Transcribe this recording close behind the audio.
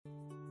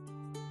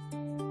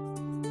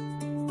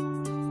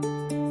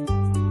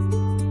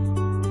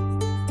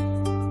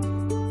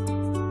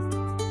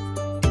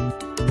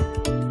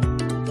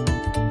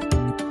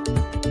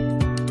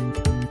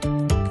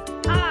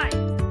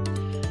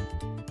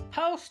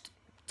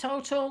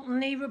Total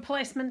knee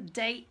replacement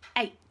day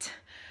 8.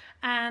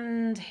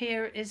 And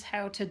here is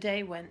how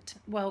today went.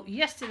 Well,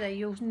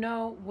 yesterday,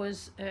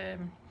 was a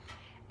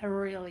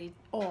really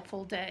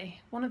awful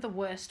day. One of the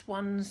worst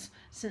ones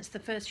since the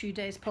first few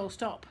days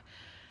post-op,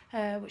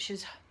 which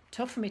is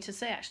tough for me to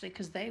say actually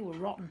because they were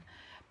rotten.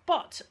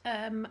 But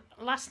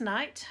last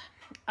night,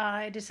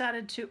 I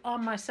decided to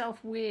arm myself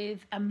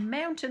with a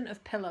mountain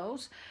of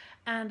pillows,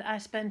 and I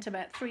spent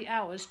about 3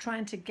 hours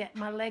trying to get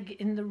my leg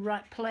in the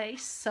right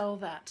place so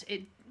that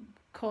it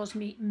caused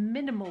me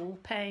minimal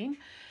pain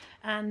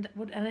and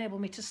would enable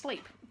me to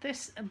sleep.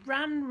 This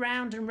ran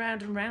round and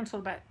round and round till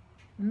about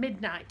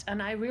midnight,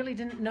 and I really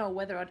didn't know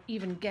whether I'd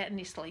even get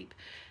any sleep.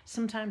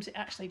 Sometimes it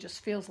actually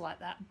just feels like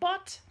that,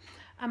 but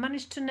I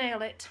managed to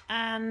nail it,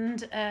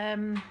 and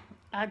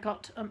I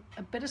got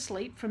a bit of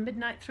sleep from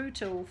midnight through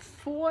till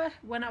 4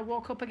 when I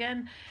woke up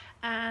again,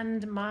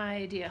 and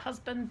my dear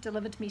husband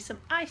delivered me some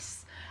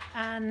ice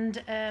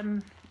and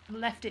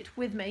left it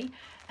with me,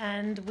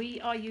 and we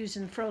are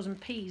using frozen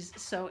peas,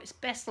 so it's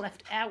best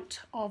left out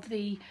of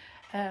the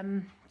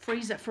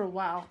freezer for a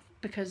while,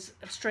 because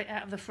straight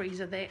out of the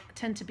freezer they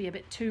tend to be a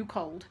bit too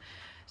cold.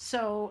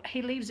 So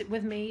he leaves it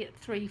with me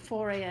at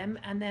 3-4 a.m.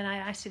 and then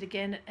I ice it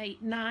again at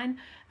 8-9,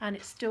 and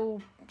it's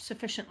still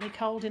sufficiently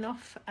cold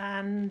enough,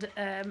 and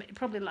it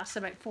probably lasts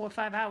about 4 or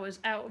 5 hours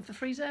out of the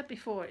freezer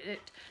before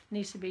it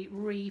needs to be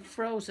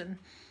refrozen.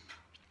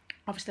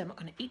 Obviously I'm not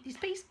going to eat these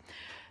peas.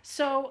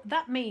 So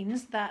that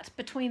means that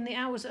between the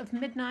hours of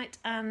midnight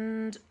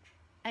and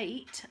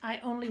 8, I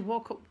only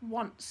woke up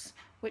once,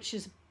 which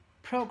is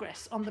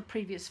progress on the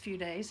previous few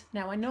days.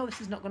 Now I know this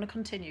is not going to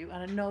continue,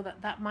 and I know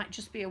that that might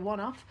just be a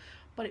one-off,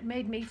 but it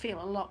made me feel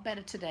a lot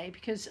better today,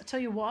 because I tell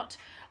you what,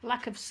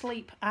 lack of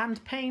sleep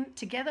and pain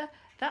together,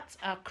 that's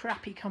a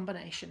crappy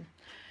combination.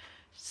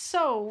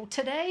 So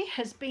today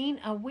has been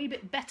a wee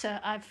bit better.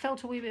 I've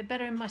felt a wee bit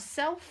better in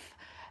myself,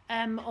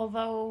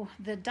 although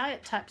the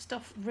diet type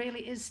stuff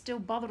really is still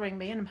bothering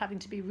me, and I'm having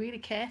to be really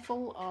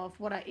careful of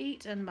what I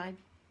eat, and my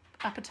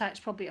appetite's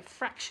probably a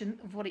fraction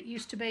of what it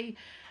used to be.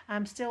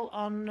 I'm still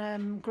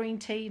on green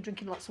tea,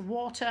 drinking lots of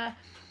water.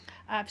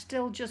 I've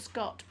still just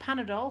got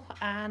Panadol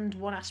and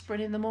 1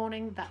 aspirin in the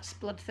morning. That's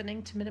blood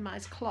thinning to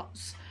minimise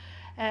clots.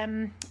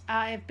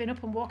 I've been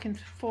up and walking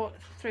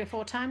 3 or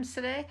 4 times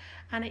today,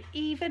 and I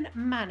even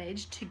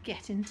managed to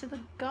get into the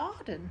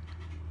garden.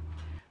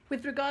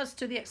 With regards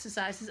to the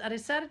exercises, I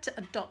decided to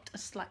adopt a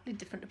slightly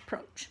different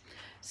approach.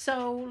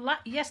 So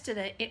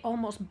yesterday, it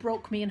almost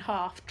broke me in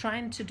half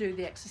trying to do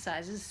the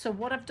exercises. So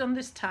what I've done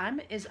this time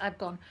is I've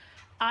gone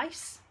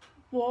ice,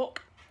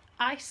 walk,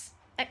 ice,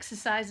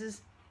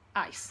 exercises,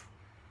 ice.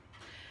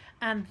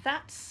 And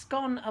that's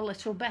gone a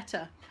little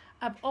better.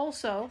 I've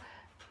also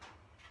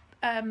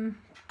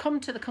come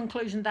to the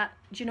conclusion that,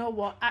 do you know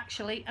what,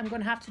 actually, I'm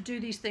going to have to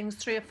do these things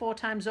 3 or 4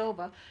 times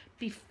over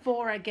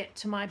before I get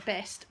to my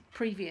best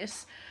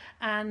previous,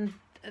 and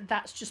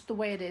that's just the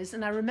way it is.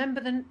 And I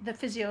remember the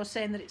physio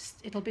saying that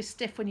it'll be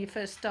stiff when you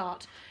first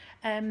start.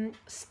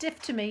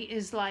 Stiff to me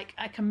is like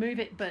I can move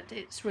it, but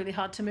it's really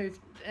hard to move.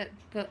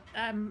 But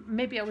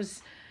maybe I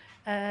was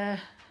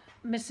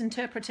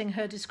misinterpreting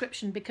her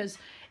description, because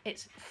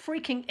it's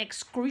freaking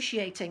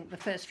excruciating the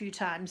first few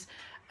times.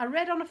 I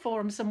read on a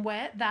forum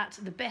somewhere that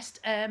the best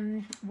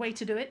way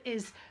to do it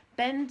is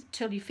bend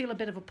till you feel a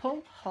bit of a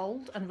pull,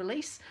 hold and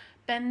release.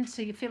 Bend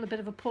so you feel a bit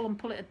of a pull and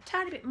pull it a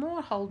tiny bit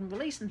more, hold and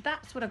release, and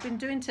that's what I've been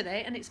doing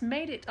today, and it's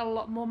made it a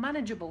lot more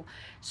manageable.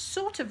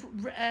 Sort of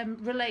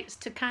relates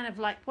to kind of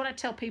like what I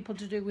tell people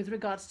to do with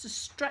regards to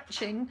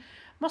stretching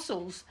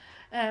muscles.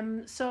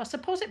 So I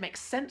suppose it makes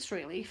sense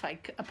really if I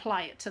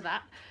apply it to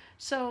that.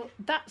 So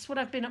that's what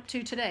I've been up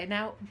to today.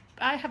 Now,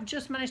 I have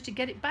just managed to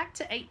get it back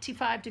to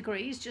 85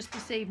 degrees just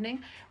this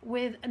evening,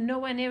 with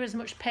nowhere near as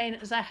much pain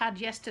as I had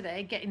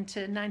yesterday getting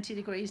to 90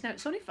 degrees. Now,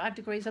 it's only 5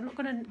 degrees. I'm not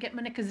going to get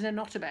my knickers in a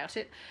knot about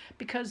it,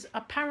 because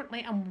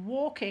apparently I'm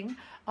walking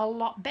a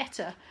lot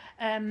better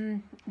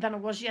than I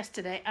was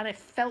yesterday, and I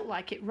felt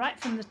like it right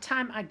from the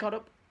time I got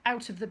up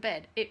out of the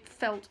bed. It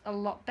felt a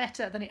lot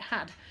better than it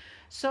had.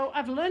 So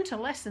I've learned a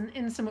lesson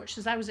in so much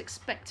as I was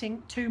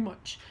expecting too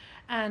much.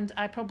 And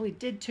I probably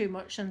did too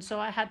much, and so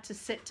I had to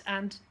sit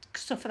and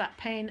suffer that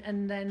pain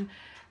and then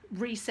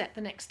reset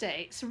the next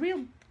day. It's a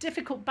real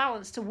difficult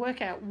balance to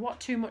work out what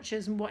too much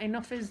is and what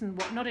enough is and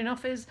what not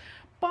enough is,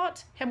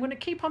 but I'm going to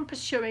keep on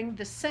pursuing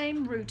the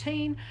same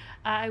routine.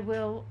 I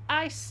will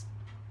ice,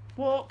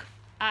 walk,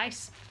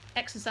 ice,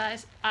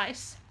 exercise,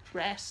 ice,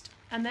 rest,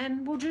 and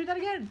then we'll do that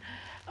again.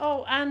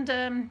 Oh,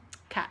 and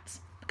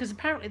cats, because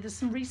apparently there's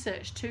some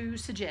research to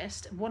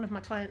suggest, one of my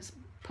clients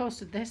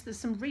posted this, there's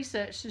some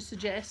research to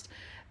suggest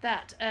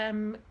that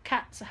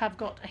cats have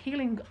got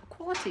healing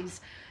qualities.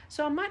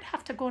 So I might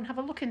have to go and have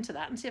a look into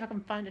that and see if I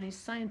can find any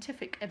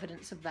scientific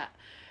evidence of that,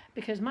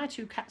 because my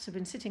 2 cats have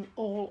been sitting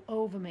all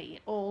over me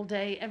all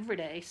day, every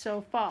day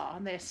so far,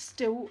 and they're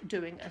still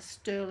doing a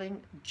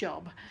sterling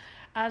job,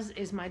 as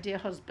is my dear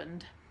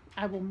husband.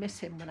 I will miss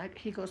him when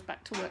he goes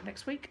back to work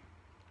next week.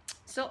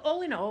 So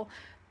all in all,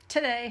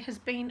 today has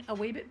been a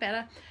wee bit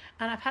better,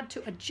 and I've had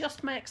to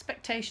adjust my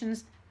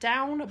expectations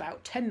down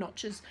about 10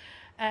 notches.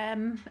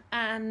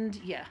 And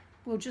yeah,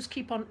 we'll just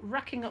keep on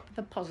racking up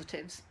the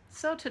positives.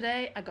 So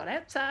today I got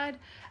outside,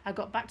 I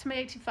got back to my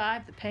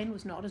 85, the pain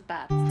was not as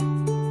bad.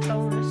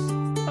 Bonus.